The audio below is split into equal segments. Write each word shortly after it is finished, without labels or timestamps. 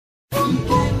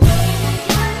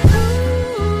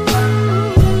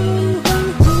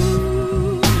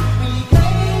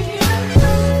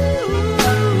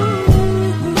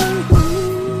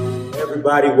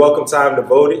everybody? Welcome to I'm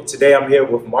Devoted. Today I'm here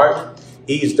with Martin.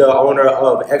 He's the owner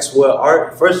of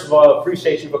XWOODART. First of all,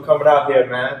 appreciate you for coming out here,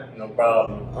 man. No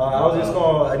problem. I was just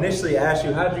going to initially ask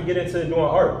you, how did you get into doing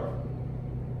art?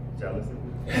 Jealousy.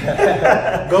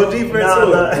 Go deeper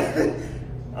into it.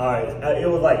 All right, it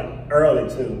was like early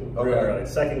too, Okay. real early.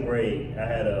 Second grade, I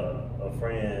had a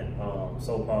friend,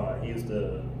 Sopan. He used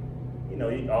to, you know,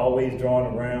 he always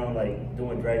drawing around, like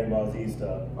doing Dragon Ball Z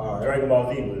stuff. Right. Dragon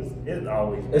Ball Z it's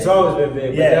always been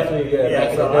big, but definitely,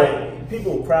 back in the day.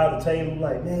 People were proud to tell you,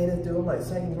 like, man, this dude, I'm like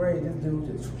second grade, this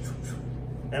dude just,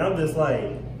 and I'm just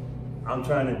like, I'm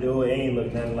trying to do it, ain't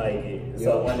look nothing like it.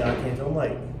 So one day I came to him, I'm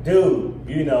like, dude,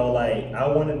 you know, like, I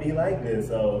want to be like this.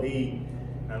 So we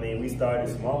started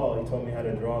small. He taught me how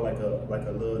to draw like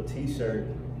a little t-shirt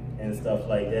and stuff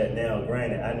like that. Now,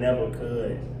 granted, I never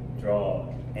could draw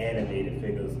animated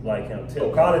figures like him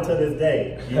probably to this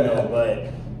day, you know, but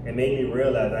it made me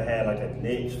realize I had like a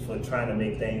niche for trying to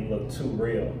make things look too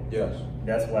real. Yes.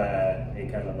 That's why it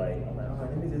kind of like, I'm like, all right,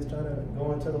 let me just try to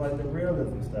go into like the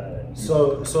realism side.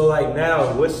 So like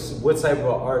now, what type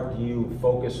of art do you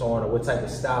focus on, or what type of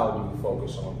style do you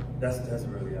focus on? That's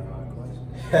really a hard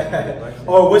question.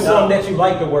 Or what's something that you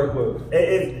like to work with?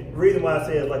 The reason why I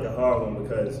say it's like a hard one,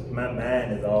 because my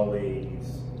mind is always,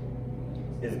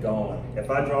 it's gone. If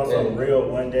I draw something real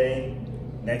one day,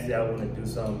 next day I want to do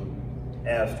something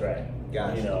abstract.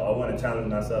 Gotcha. You know, I want to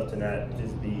challenge myself to not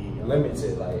just be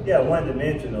limited, like one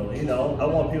dimensional. You know, I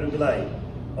want people to be like,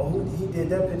 oh, he did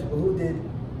that picture, but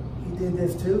he did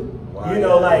this too? Wow, you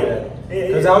know,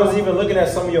 because I was even looking at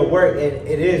some of your work, and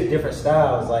it is different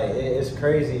styles. Like it's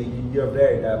crazy. You're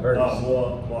very diverse. I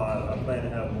plan to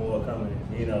have more coming.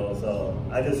 You know, so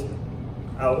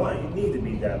you need to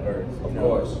be diverse. Of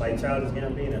course. Like Childish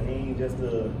Gambino, he ain't just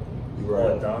a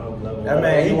Donald Glover. That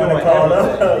man, he doing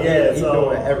everything. Yeah, he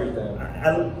doing everything.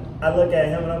 I look at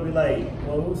him and I'll be like,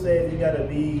 well, who says you gotta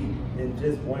be in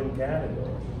just one category?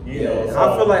 You know,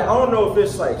 so I feel like, I don't know if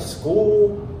it's like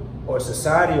school or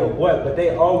society or what, but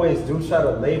they always do try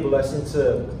to label us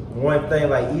into one thing,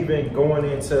 like even going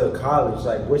into college,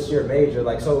 like what's your major?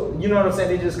 Like, so, you know what I'm saying?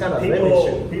 They just kind of limit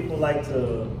you. People like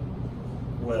to,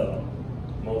 well,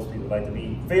 most people like to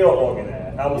be feel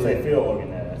organized. I would say feel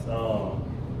organized.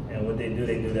 And what they do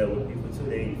that with people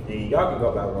too. Y'all can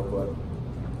go back real quick.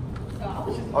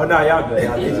 Oh no, y'all good.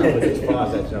 Y'all good. Just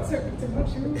pause that jump.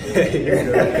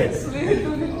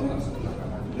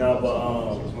 No, but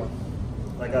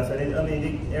like I said,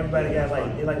 everybody got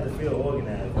they like to feel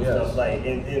organized and stuff like,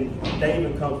 and that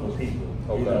even comes from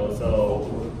people, you know. So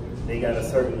they got a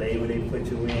certain label they put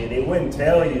you in. They wouldn't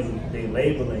tell you they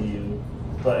labeling you,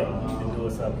 but you can do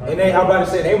it subconsciously. And I'm about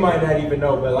to say they might not even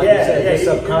know, but like you said,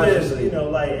 subconsciously. You know,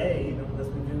 like, hey, you know, that's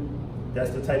what you. That's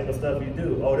the type of stuff you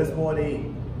do. Oh, this more they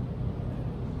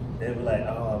be like,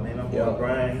 oh man, my boy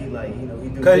Brian, he like, you know, he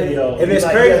do videos. And it's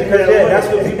crazy because that's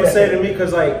what people say to me,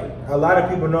 because like a lot of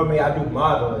people know me, I do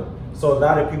modeling. So a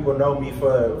lot of people know me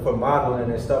for modeling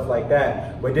and stuff like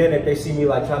that. But then if they see me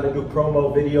like trying to do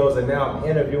promo videos and now I'm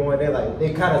interviewing,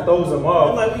 it kind of throws them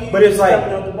off. But it's like,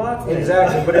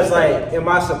 exactly, but it's like, am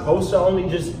I supposed to only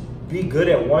just be good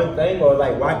at one thing? Or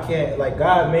like, why can't, like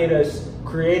God made us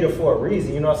creative for a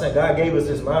reason, you know what I'm saying? God gave us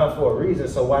this mind for a reason,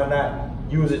 so why not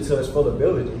use it to its full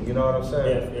ability, you know what I'm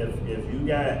saying? If you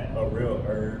got a real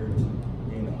urge,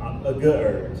 you know, a good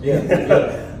urge.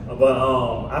 But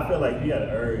I feel like you got an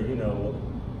urge, you know,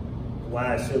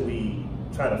 why should we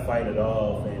try to fight it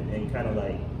off and kind of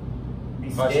like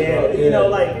be scared? You know,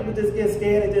 like people just get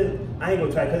scared and just, I ain't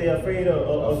gonna try, because they're afraid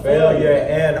of failure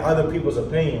and other people's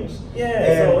opinions. Yeah,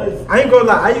 and so I ain't gonna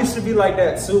lie, I used to be like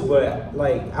that too, but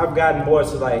like I've gotten more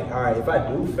to like, all right, if I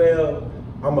do fail,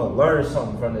 I'm gonna learn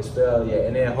something from this failure,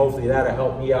 and then hopefully that'll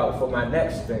help me out for my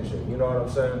next venture. You know what I'm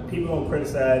saying? People don't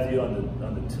criticize you under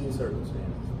two circumstances.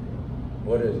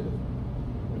 What is it?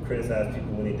 We criticize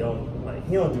people when they don't, like,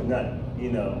 he don't do nothing.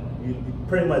 You know, you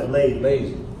pretty much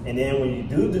lazy. And then when you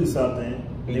do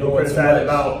something, they don't criticize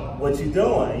about what you're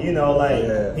doing. You know, like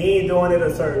he ain't doing it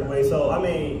a certain way. So I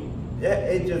mean,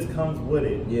 it just comes with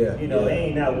it. You know, there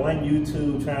ain't not one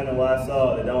YouTube channel I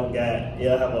saw that don't got,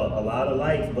 it'll have a lot of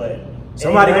likes, but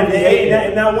somebody gonna be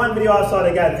hating. Not one video I saw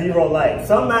that got 0 likes.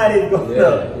 Somebody's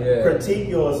gonna critique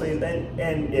yours, and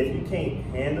if you can't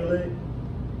handle it,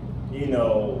 you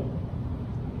know,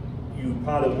 you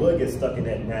probably would get stuck in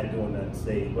that not doing nothing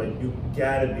stage. But you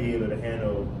gotta be able to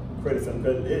handle criticism,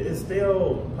 because it's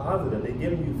still positive. They're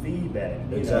giving you feedback.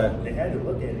 You know, they had to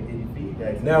look at it and give you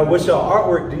feedback. Now, with your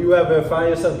artwork, do you ever find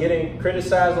yourself getting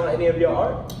criticized on any of your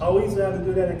art? Oh, we used to have to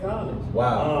do that in college.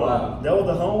 Wow. That was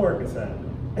a homework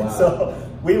assignment. Wow. And so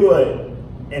we would,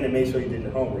 and to make sure you did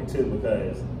the homework too,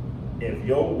 because if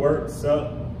your work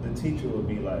sucked, the teacher would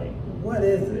be like, "What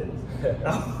is this?"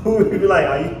 Would be like,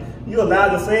 "Are you allowed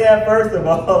to say that?" First of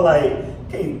all, like,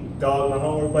 can't dog my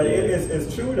homework, but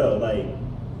it's true though. Like,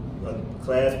 a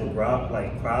class would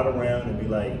crowd around and be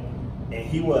like, and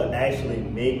he would actually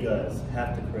make us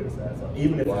have to criticize him,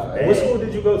 even if it's bad. What school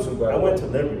did you go to, bro? I went to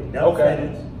Liberty. Never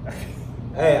finished.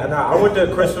 Hey, I went to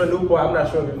Christopher Newport. I'm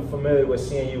not sure if you're familiar with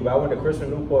CNU, but I went to Christopher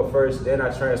Newport first, then I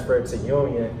transferred to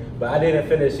Union, but I didn't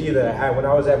finish either. When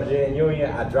I was at Virginia Union,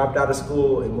 I dropped out of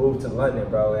school and moved to London,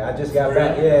 bro. I just got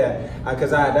back,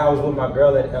 because that was with my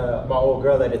girl, my old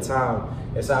girl at the time,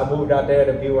 and so I moved out there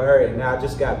to be with her, and now I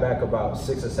just got back about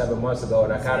 6 or 7 months ago,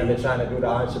 and I kind of been trying to do the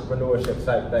entrepreneurship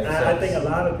type thing. I think a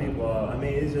lot of people are. I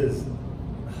mean, it's just.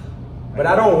 But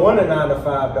I don't want a 9 to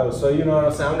 5 though, so you know what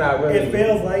I'm saying? I'm not really. It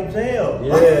feels like jail.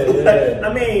 Yeah.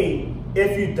 I mean,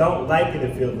 if you don't like it,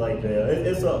 it feels like jail.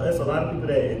 It's a lot of people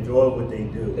that enjoy what they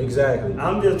do. Exactly.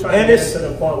 I'm just trying to get to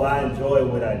the point where I enjoy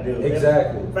what I do.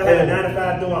 Exactly. If I had a 9 to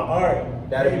 5 doing art,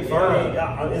 that'd be fine.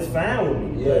 I mean, it's fine with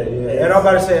me. Yeah. And I'm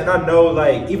about to say, and I know,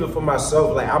 like, even for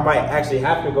myself, like, I might actually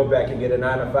have to go back and get a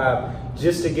 9 to 5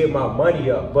 just to get my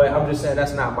money up. But I'm just saying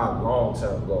that's not my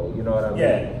long-term goal. You know what I mean?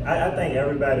 Yeah. I think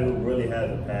everybody who really has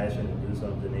a passion to do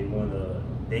something,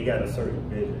 they got a certain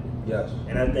vision. Yes.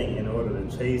 And I think in order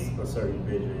to chase a certain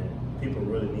vision, people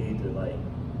really need to, like,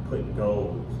 put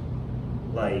goals.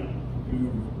 Like,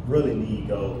 you really need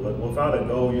goals. Like, without a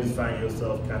goal, you just find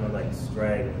yourself kind of like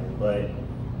straggling. But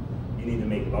you need to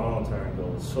make long-term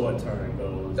goals, short-term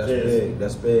goals.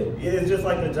 That's big. It's just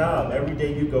like a job. Every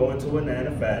day you go into a 9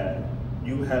 to 5,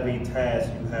 you have a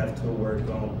task you have to work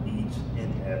on each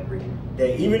and every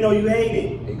day, even though you hate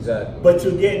it. Exactly. But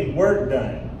you're getting work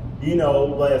done. You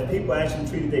know, but if people actually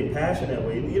treated their passion that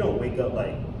way, you don't wake up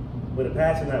like with a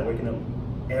passion, not waking up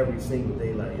every single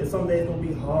day. Like, it's some days gonna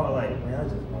be hard. Like, man, I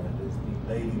just want to just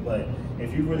be lazy. But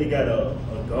if you really got a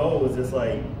goal, it's just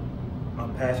like,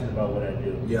 I'm passionate about what I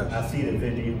do. Yeah. I see the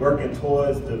vision. You're working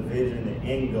towards the vision, the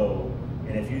end goal.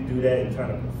 And if you do that and trying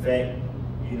to perfect,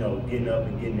 you know, getting up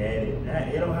and getting at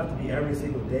it, it don't have to be every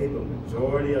single day, but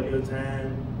majority of your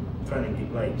time trying to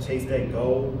get, like, chase that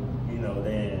goal, you know,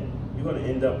 then you're going to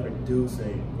end up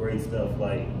producing great stuff,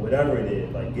 like whatever it is,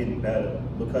 like getting better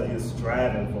because you're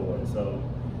striving for it. So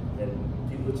if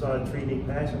people start treating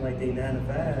their passion like they 9 to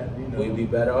 5, you know. We'd be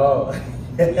better off.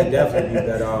 We'd definitely be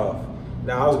better off.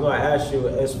 Now, I was going to ask you,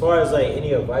 as far as like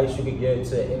any advice you could give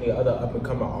to any other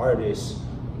up-and-coming artists,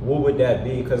 what would that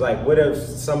be? Because like, what are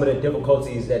some of the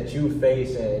difficulties that you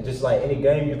face, and just like any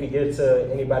game you could give to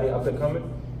anybody up-and-coming?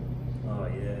 Oh,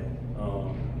 yeah.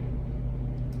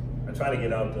 I try to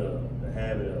get out the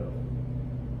habit of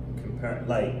comparing.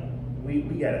 Like, we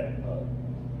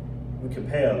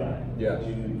compare a lot. Yeah.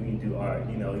 When you do art,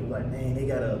 you know, you're like, man,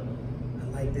 I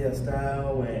like their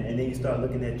style, and then you start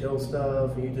looking at your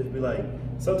stuff, and you just be like,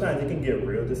 sometimes it can get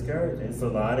real discouraging. It's a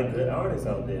lot of good artists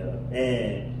out there,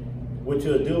 and what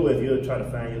you'll do is you'll try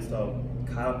to find yourself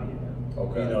copying them.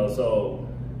 Okay. You know, so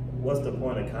what's the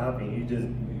point of copying?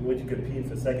 Would you compete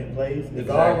for second place? It's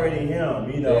already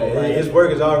him, you know. Yeah, like, his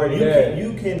work is already there.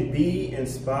 You can be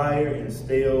inspired and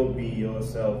still be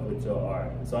yourself with your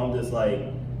art. So I'm just like,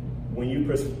 when you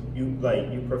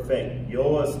perfect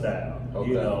your style,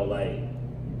 you know, like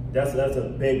that's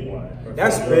a big one.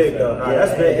 That's big though. No,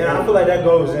 that's big, and I feel like that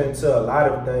goes into a lot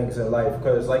of things in life,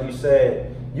 because like you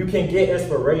said, you can get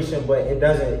inspiration, but you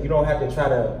don't have to try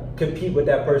to compete with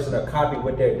that person or copy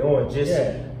what they're doing. Just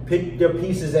pick your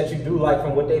pieces that you do like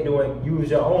from what they do and use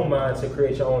your own mind to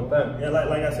create your own thing. Yeah,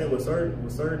 like I said, with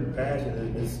certain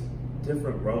passions, it's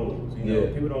different roles. You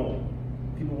know,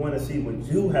 people want to see what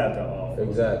you have to offer.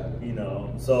 Exactly. You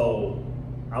know, so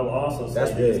I will also say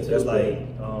that's this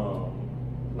big. too,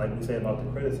 like we say about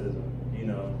the criticism. You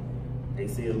know, they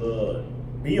see a little.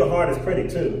 Be your hardest critic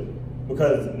too,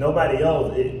 because nobody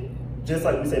else. Just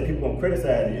like we said, people gonna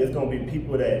criticize you. It's gonna be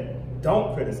people that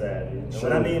don't criticize you. And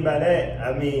what I mean by that,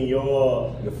 I mean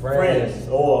your friends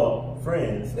or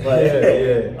friends.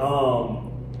 But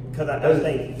because I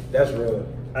think that's real.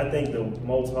 I think the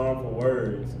most harmful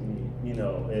words, you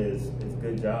know, is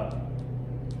good job.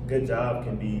 Good job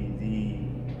can be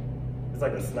it's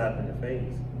like a slap in the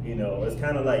face. You know, it's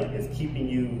kind of like it's keeping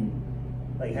you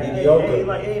like, hey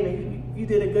man, you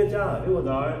did a good job. It was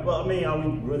alright. Well, I mean, are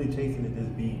we really chasing to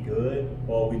just be good,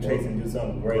 or are we chasing to do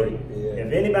something great? Yeah.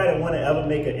 If anybody want to ever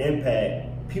make an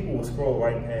impact, people will scroll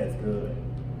right past good.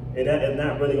 And it's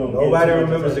not really gonna. Nobody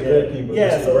remembers the good people.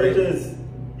 Yeah, so it just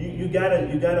you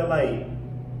gotta like,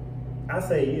 I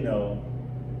say, you know,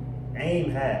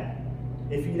 aim high.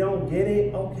 If you don't get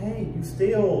it, okay, you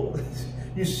still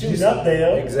you shoot up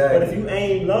there. Exactly. But if you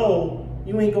aim low,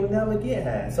 you ain't gonna never get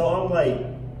high. So I'm like,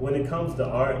 when it comes to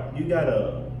art, you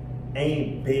gotta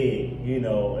aim big, you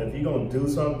know. If you're gonna do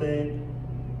something,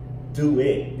 do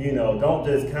it, you know. Don't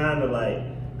just kind of like,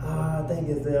 I think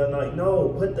it's there. Like, no,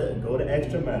 go the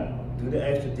extra mile, do the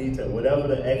extra detail, whatever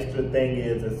the extra thing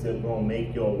is that's gonna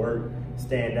make your work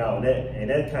stand out. And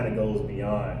that kind of goes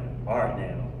beyond art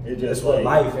now. It's just like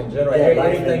life in general. Yeah,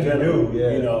 anything you do,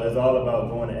 yeah. You know, it's all about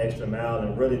going the extra mile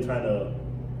and really trying to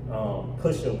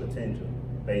push your potential,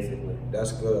 basically.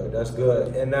 That's good. That's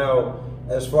good. And now,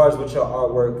 as far as with your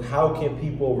artwork, how can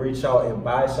people reach out and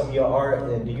buy some of your art?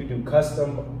 And do you do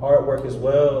custom artwork as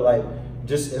well? Like,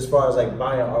 just as far as like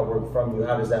buying artwork from you,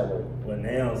 how does that work? Well,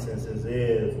 now since this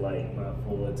is like my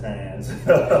full time,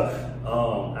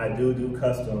 I do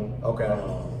custom. Okay.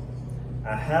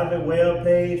 I have a web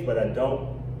page, but I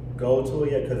don't go to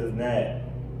it yet because it's not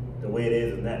the way it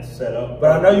is. It's not set up.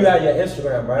 But I know you have your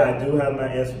Instagram, right? I do have my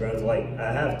Instagram. It's like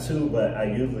I have two, but I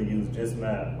usually use just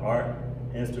my art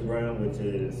Instagram, which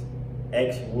is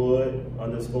XWOOD_art.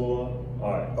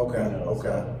 Okay. You know, okay.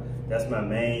 So that's my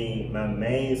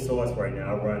main source right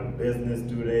now. I run business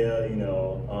through there. You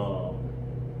know,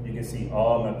 you can see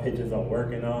all my pictures I'm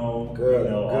working on. Good.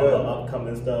 You know, all the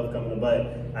upcoming stuff coming. But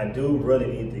I do really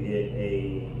need to get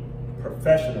a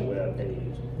professional web page.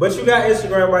 But you got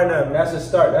Instagram right now, and that's a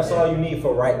start. That's all you need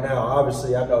for right now.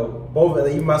 Obviously, I know both,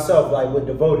 even myself, like with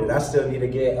Devoted, I still need to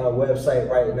get a website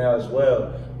right now as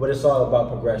well. But it's all about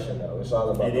progression, though. It's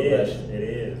all about progression. It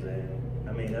is, and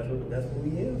I mean that's what we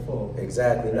here for.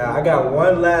 Exactly. Now I got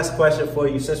one last question for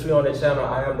you. Since we're on the channel,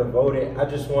 I Am Devoted. I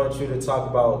just want you to talk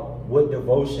about what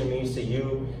devotion means to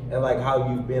you, and like how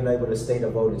you've been able to stay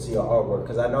devoted to your artwork.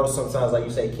 Because I know sometimes, like you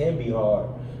say, it can be hard.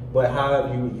 But how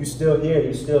have you still here,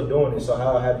 you're still doing it, so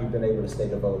how have you been able to stay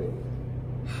devoted?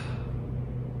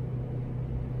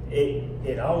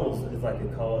 It almost is like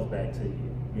it calls back to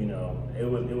you, you know. It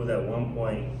was at one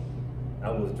point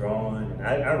I was drawing, and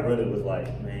I really was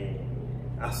like, man,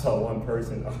 I saw one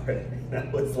person art, and I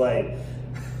was like,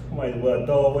 I might as well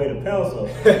throw away the pencil.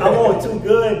 I wasn't too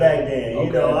good back then,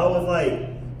 you know. I was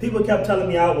like, people kept telling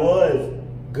me I was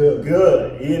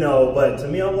good, you know, but to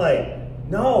me I'm like,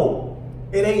 no.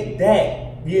 It ain't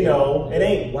that, you know, it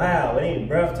ain't wow, it ain't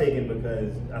breathtaking,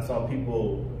 because I saw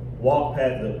people walk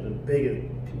past the biggest,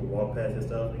 people walk past this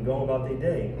stuff and go about their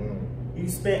day. You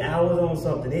spent hours on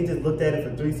something, they just looked at it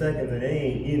for 3 seconds and they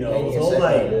ain't, you know, so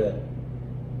like,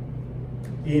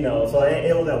 you know, so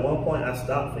it was at one point I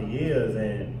stopped for years,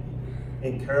 and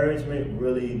encouragement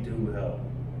really do help.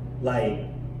 Like,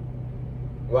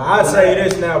 well, I'll say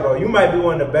this now, bro, you might be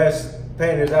one of the best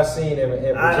painters I've seen in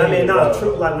Virginia. I mean, no,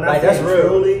 true. Like when I say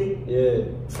truly,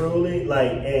 truly,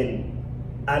 like, and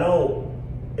I don't.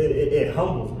 It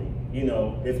humbles me, you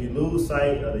know. If you lose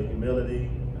sight of the humility,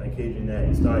 I kid you not,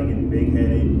 you start getting big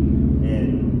headed.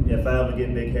 And if I ever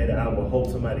get big headed, I will hope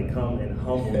somebody come and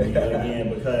humble me again,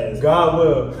 because God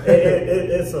will.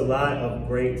 It's a lot of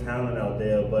great talent out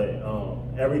there, but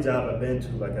every job I've been to,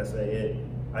 like I said,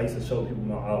 I used to show people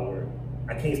my artwork.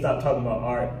 I can't stop talking about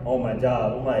art on my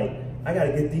job. I'm like, I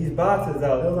gotta get these boxes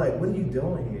out. They're like, what are you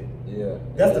doing here? Yeah.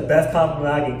 That's the best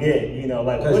compliment I can get, you know,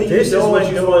 like, what are you doing? This is what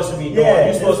you're supposed to be doing. Yeah,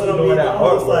 you're supposed to be doing that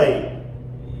art. Like,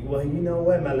 well, you know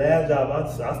what? My last job, I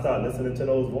started listening to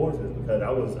those voices because I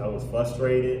was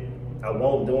frustrated. I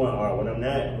won't doing art. When I'm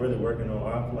not really working on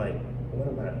art, I'm like, what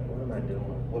am I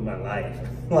doing with my life?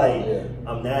 Like,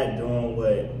 I'm not doing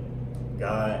what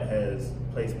God has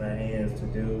placed my hands to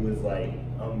do. Is like,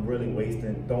 I'm really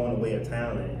throwing away a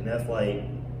talent, and that's like,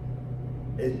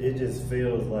 it just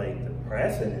feels like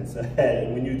depressing and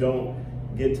sad when you don't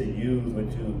get to use what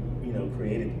you know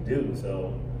created to do.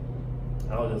 So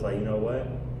I was just like, you know what?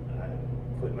 I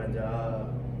quit my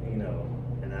job, you know,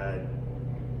 and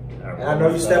I know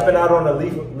you're stepping out on a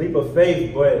leap of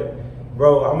faith, but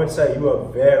bro, I'm gonna tell you, you are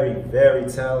very, very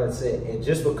talented, and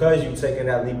just because you're taking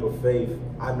that leap of faith,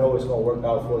 I know it's gonna work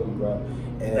out for you, bro.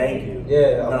 And thank you.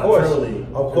 Yeah, of course, truly,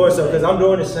 of course. Because I'm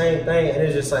doing the same thing, and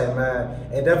it's just like, man,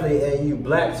 and definitely, and you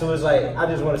black, so it's like I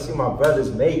just want to see my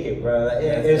brothers make it, bro. Like,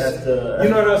 you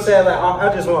know what I'm saying? Like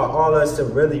I just want all of us to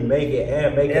really make it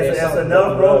and make it. It's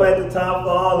enough room at the top for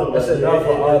all of us. It's enough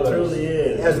for all of us. It truly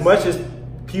is. As much as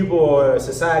people or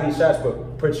society shots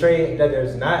portray that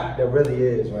there's not, there really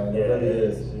is, man. There really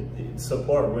is.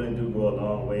 Support really do go a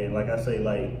long way, and like I say,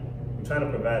 like, I'm trying to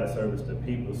provide a service to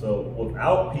people. So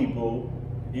without people,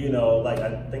 you know, like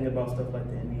I think about stuff like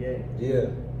the NBA. Yeah.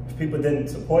 If people didn't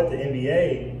support the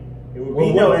NBA, it would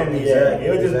be no NBA. Exactly, it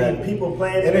would just be people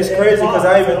playing. And it's crazy because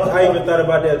I even thought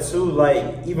about that too.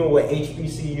 Like even with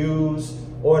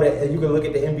HBCUs, or you can look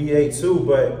at the NBA too.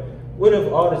 But what if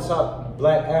all the top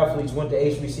black athletes went to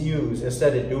HBCUs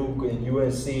instead of Duke and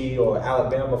UNC or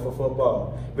Alabama for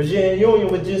football. Virginia Union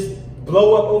would just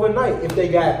blow up overnight if they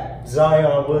got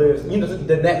Zion Williams, you know,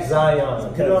 the next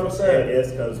Zion. You know what I'm saying?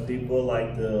 It's because people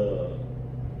like to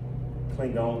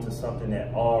cling on to something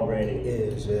that already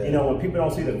is. Yeah. You know, when people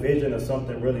don't see the vision of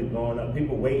something really blowing up,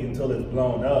 people wait until it's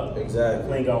blown up. Exactly.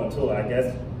 Cling on to it. I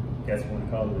guess you want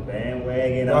to call it a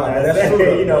bandwagon. Nah, that's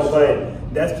true. You know,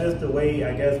 but that's just the way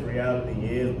I guess reality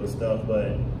is with stuff.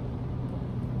 But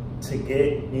to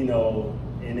get, you know,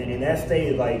 in that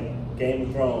state like Game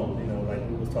of Thrones, you know, like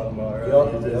we was talking about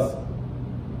earlier, it's just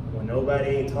when nobody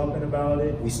ain't talking about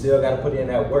it, we still got to put in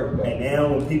that work, man. And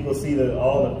now when people see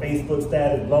all the Facebook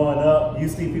status blowing up, you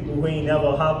see people who ain't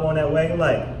never hop on that wagon,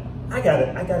 like, I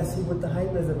gotta see what the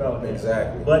hype is about now.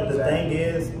 Exactly. But the thing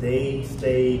is, they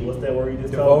stay, what's that word you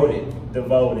just told me?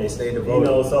 Devoted. They stay devoted. You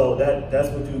know, so that's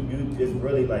what you is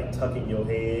really like tucking your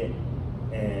head,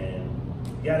 and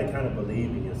you gotta kind of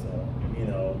believe in yourself. You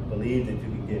know, believe that you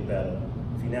can get better.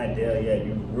 If you're not there yet,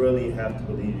 you really have to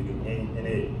believe you can, and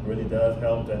it really does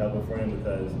help to have a friend,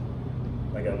 because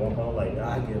like at one point, like,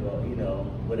 I give up, you know,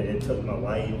 but it took my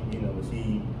wife, you know,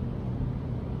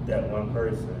 that one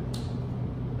person,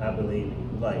 I believe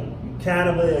you. Like, you kind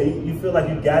of, you feel like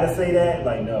you gotta say that,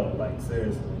 like, no, like,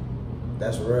 seriously.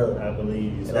 That's real. I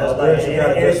believe you. So that's like,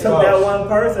 and it took that one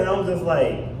person, I'm just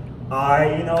like, all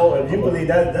right, you know, if you believe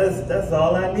that's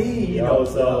all I need, you know,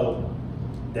 so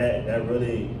that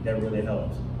really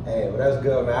helps. Hey, well, that's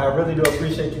good, man. I really do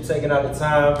appreciate you taking out the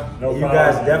time. No you problem,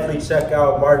 guys man. definitely check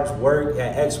out Martin's work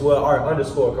at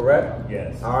XWOODART_, correct?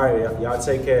 Yes. All right, y'all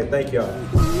take care. Thank y'all.